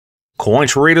Coin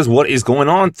traders, what is going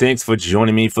on? Thanks for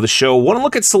joining me for the show. Want to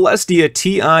look at Celestia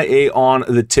TIA on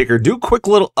the ticker. Do a quick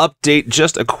little update,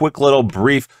 just a quick little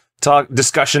brief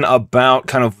discussion about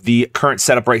kind of the current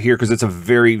setup right here, because it's a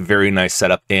very, very nice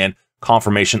setup and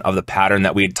confirmation of the pattern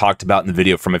that we had talked about in the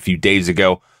video from a few days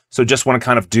ago. So just want to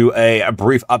kind of do a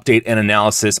brief update and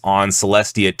analysis on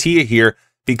Celestia TIA here,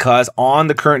 because on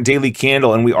the current daily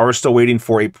candle, and we are still waiting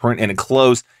for a print and a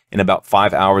close in about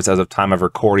 5 hours as of time of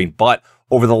recording, but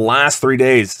over the last 3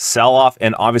 days, sell off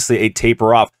and obviously a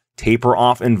taper off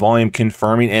in volume,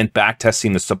 confirming and back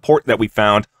testing the support that we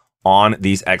found on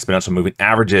these exponential moving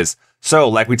averages. So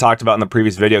like we talked about in the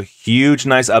previous video, huge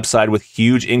nice upside with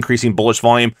huge increasing bullish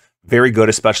volume. Very good,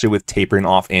 especially with tapering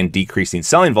off and decreasing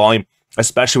selling volume,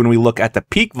 especially when we look at the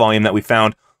peak volume that we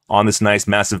found on this nice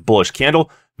massive bullish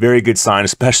candle. Very good sign,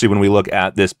 especially when we look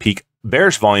at this peak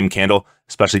bearish volume candle,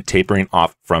 especially tapering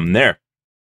off from there.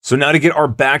 So now to get our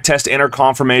back test and our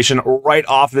confirmation right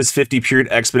off this 50-period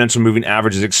exponential moving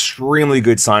average is extremely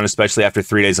good sign, especially after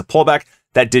 3 days of pullback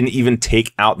that didn't even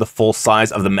take out the full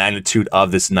size of the magnitude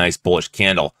of this nice bullish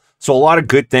candle. So a lot of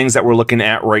good things that we're looking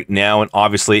at right now, and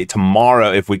obviously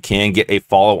tomorrow, if we can get a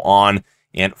follow on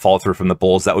and follow through from the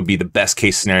bulls, that would be the best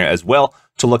case scenario as well,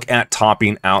 to look at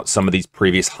topping out some of these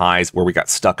previous highs where we got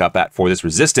stuck up at for this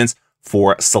resistance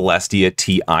for Celestia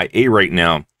TIA right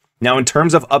now. Now, in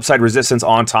terms of upside resistance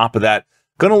on top of that,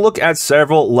 going to look at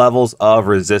several levels of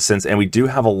resistance, and we do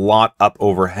have a lot up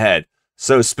overhead.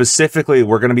 So specifically,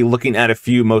 we're going to be looking at a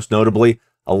few, most notably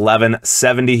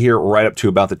 1170 here, right up to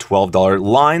about the $12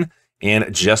 line,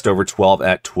 and just over 12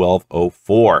 at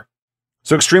 1204.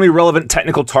 So extremely relevant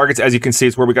technical targets, as you can see,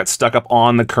 is where we got stuck up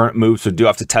on the current move. So do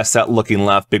have to test that. Looking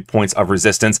left, big points of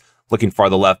resistance. Looking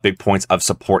farther left, big points of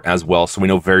support as well. So we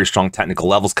know very strong technical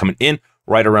levels coming in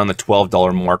right around the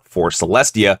 $12 mark for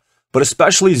Celestia. But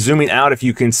especially zooming out, if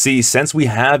you can see, since we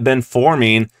have been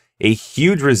forming a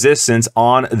huge resistance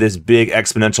on this big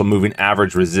exponential moving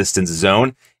average resistance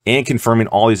zone and confirming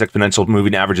all these exponential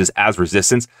moving averages as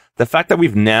resistance, the fact that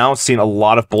we've now seen a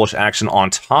lot of bullish action on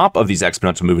top of these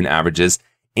exponential moving averages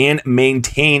and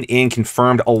maintained and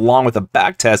confirmed along with a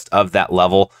back test of that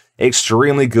level,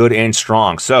 extremely good and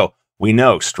strong. So we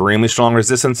know extremely strong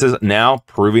resistances now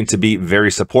proving to be very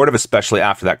supportive, especially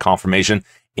after that confirmation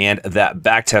and that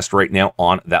back test right now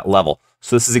on that level.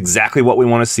 So this is exactly what we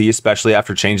want to see, especially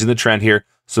after changing the trend here.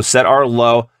 So set our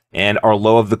low and our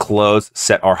low of the close,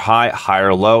 set our high,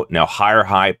 higher low, now higher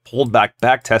high, pulled back,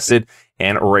 back tested.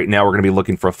 And right now we're going to be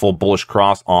looking for a full bullish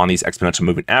cross on these exponential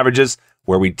moving averages,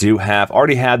 where we do have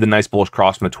already had the nice bullish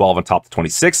cross from the 12 on top of the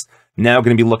 26. Now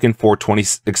going to be looking for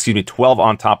 12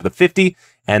 on top of the 50,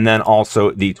 and then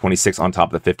also the 26 on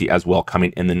top of the 50 as well,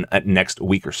 coming in the next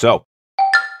week or so.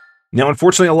 Now,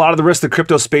 unfortunately, a lot of the rest of the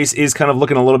crypto space is kind of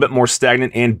looking a little bit more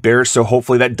stagnant and bearish, so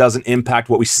hopefully that doesn't impact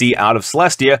what we see out of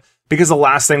Celestia, because the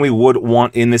last thing we would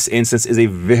want in this instance is a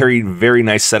very, very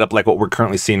nice setup like what we're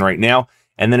currently seeing right now,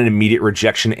 and then an immediate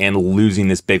rejection and losing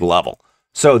this big level.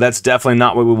 So that's definitely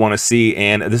not what we want to see,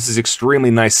 and this is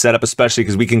extremely nice setup, especially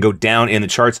because we can go down in the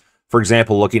charts. For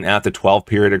example, looking at the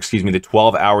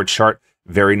 12-hour chart,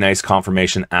 very nice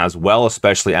confirmation as well,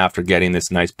 especially after getting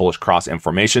this nice bullish cross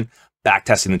information, back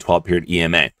testing the 12-period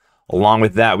EMA. Along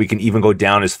with that, we can even go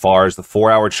down as far as the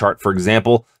 4-hour chart, for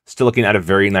example, still looking at a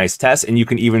very nice test. And you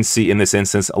can even see in this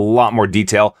instance a lot more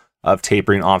detail of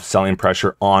tapering off selling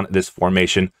pressure on this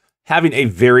formation, having a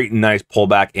very nice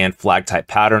pullback and flag type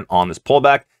pattern on this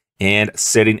pullback, and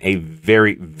setting a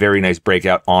very, very nice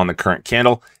breakout on the current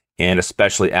candle, and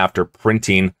especially after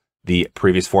printing the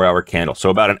previous 4-hour candle.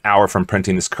 So about an hour from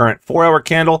printing this current 4-hour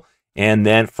candle, and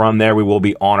then from there we will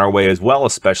be on our way as well,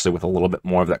 especially with a little bit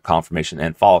more of that confirmation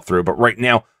and follow through. But right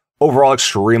now, overall,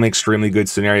 extremely good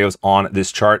scenarios on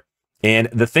this chart. And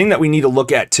the thing that we need to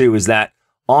look at too is that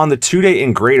on the 2-day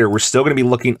and greater, we're still going to be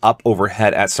looking up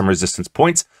overhead at some resistance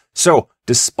points. So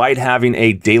despite having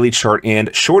a daily chart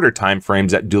and shorter time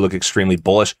frames that do look extremely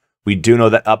bullish, we do know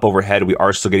that up overhead, we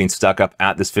are still getting stuck up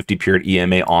at this 50-period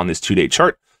EMA on this 2-day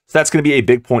chart. So that's going to be a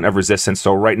big point of resistance.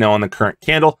 So right now on the current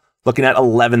candle, looking at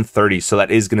 1130. So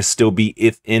that is going to still be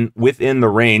within the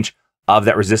range of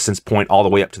that resistance point all the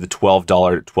way up to the $12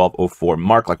 to 1204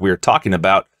 mark like we were talking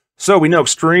about. So we know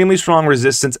extremely strong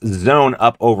resistance zone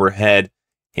up overhead.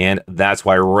 And that's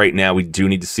why right now we do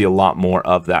need to see a lot more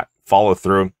of that follow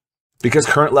through, because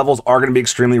current levels are going to be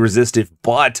extremely resistive.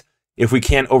 But if we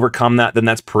can't overcome that, then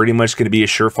that's pretty much going to be a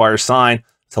surefire sign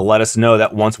to let us know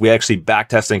that once we actually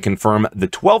backtest and confirm the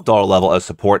 $12 level as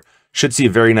support, should see a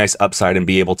very nice upside and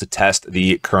be able to test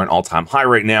the current all-time high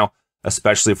right now,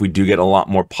 especially if we do get a lot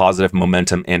more positive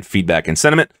momentum and feedback and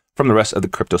sentiment from the rest of the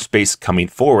crypto space coming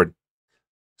forward.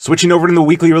 Switching over to the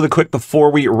weekly really quick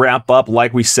before we wrap up,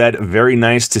 like we said, very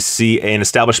nice to see an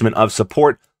establishment of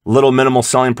support, little minimal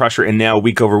selling pressure, and now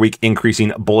week over week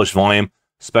increasing bullish volume,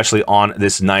 especially on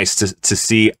this nice to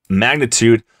see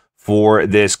magnitude for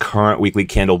this current weekly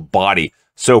candle body.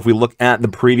 So if we look at the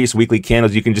previous weekly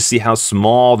candles, you can just see how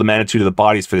small the magnitude of the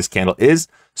bodies for this candle is,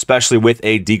 especially with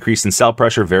a decrease in sell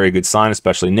pressure. Very good sign,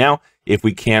 especially now. If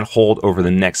we can hold over the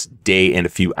next day and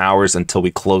a few hours until we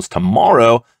close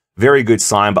tomorrow, very good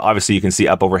sign. But obviously you can see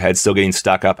up overhead still getting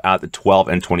stuck up at the 12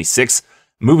 and 26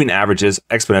 moving averages,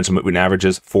 exponential moving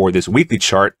averages for this weekly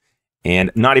chart,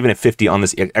 and not even at 50 on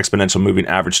this exponential moving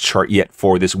average chart yet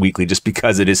for this weekly, just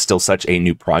because it is still such a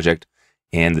new project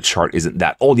and the chart isn't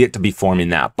that old yet to be forming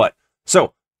that. But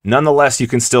so nonetheless, you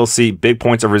can still see big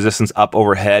points of resistance up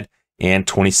overhead, and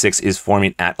 26 is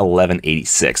forming at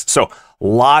 1186. So a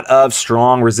lot of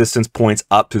strong resistance points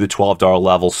up to the $12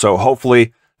 level. So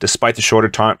hopefully, despite the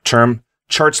shorter term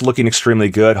charts looking extremely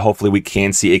good, hopefully we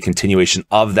can see a continuation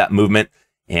of that movement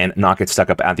and not get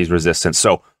stuck up at these resistance.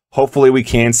 So hopefully we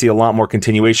can see a lot more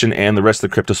continuation and the rest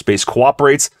of the crypto space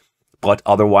cooperates, but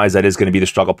otherwise that is going to be the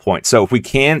struggle point. So if we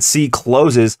can see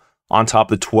closes on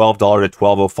top of the $12 to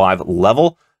 $12.05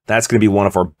 level, that's going to be one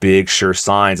of our big sure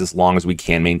signs, as long as we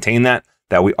can maintain that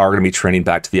we are going to be trending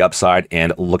back to the upside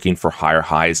and looking for higher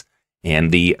highs.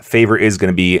 And the favor is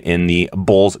going to be in the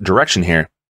bulls direction here.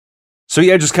 So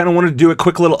yeah, just kind of wanted to do a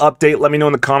quick little update. Let me know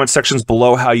in the comment sections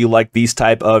below how you like these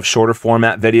type of shorter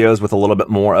format videos with a little bit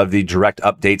more of the direct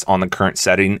updates on the current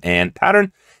setting and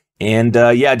pattern. And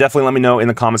yeah, definitely let me know in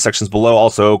the comment sections below.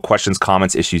 Also, questions,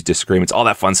 comments, issues, disagreements, all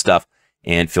that fun stuff.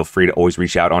 And feel free to always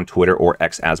reach out on Twitter or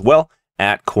X as well.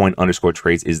 At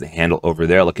 @coin_trades is the handle over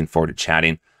there. Looking forward to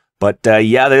chatting. But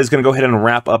yeah, that is going to go ahead and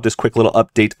wrap up this quick little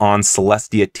update on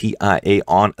Celestia TIA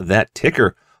on that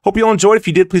ticker. Hope you all enjoyed. If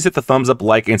you did, please hit the thumbs up,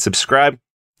 like, and subscribe.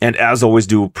 And as always,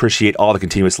 do appreciate all the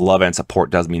continuous love and support.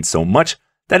 Does mean so much.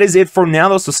 That is it for now,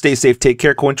 though. So stay safe, take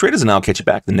care, coin traders, and I'll catch you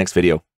back in the next video.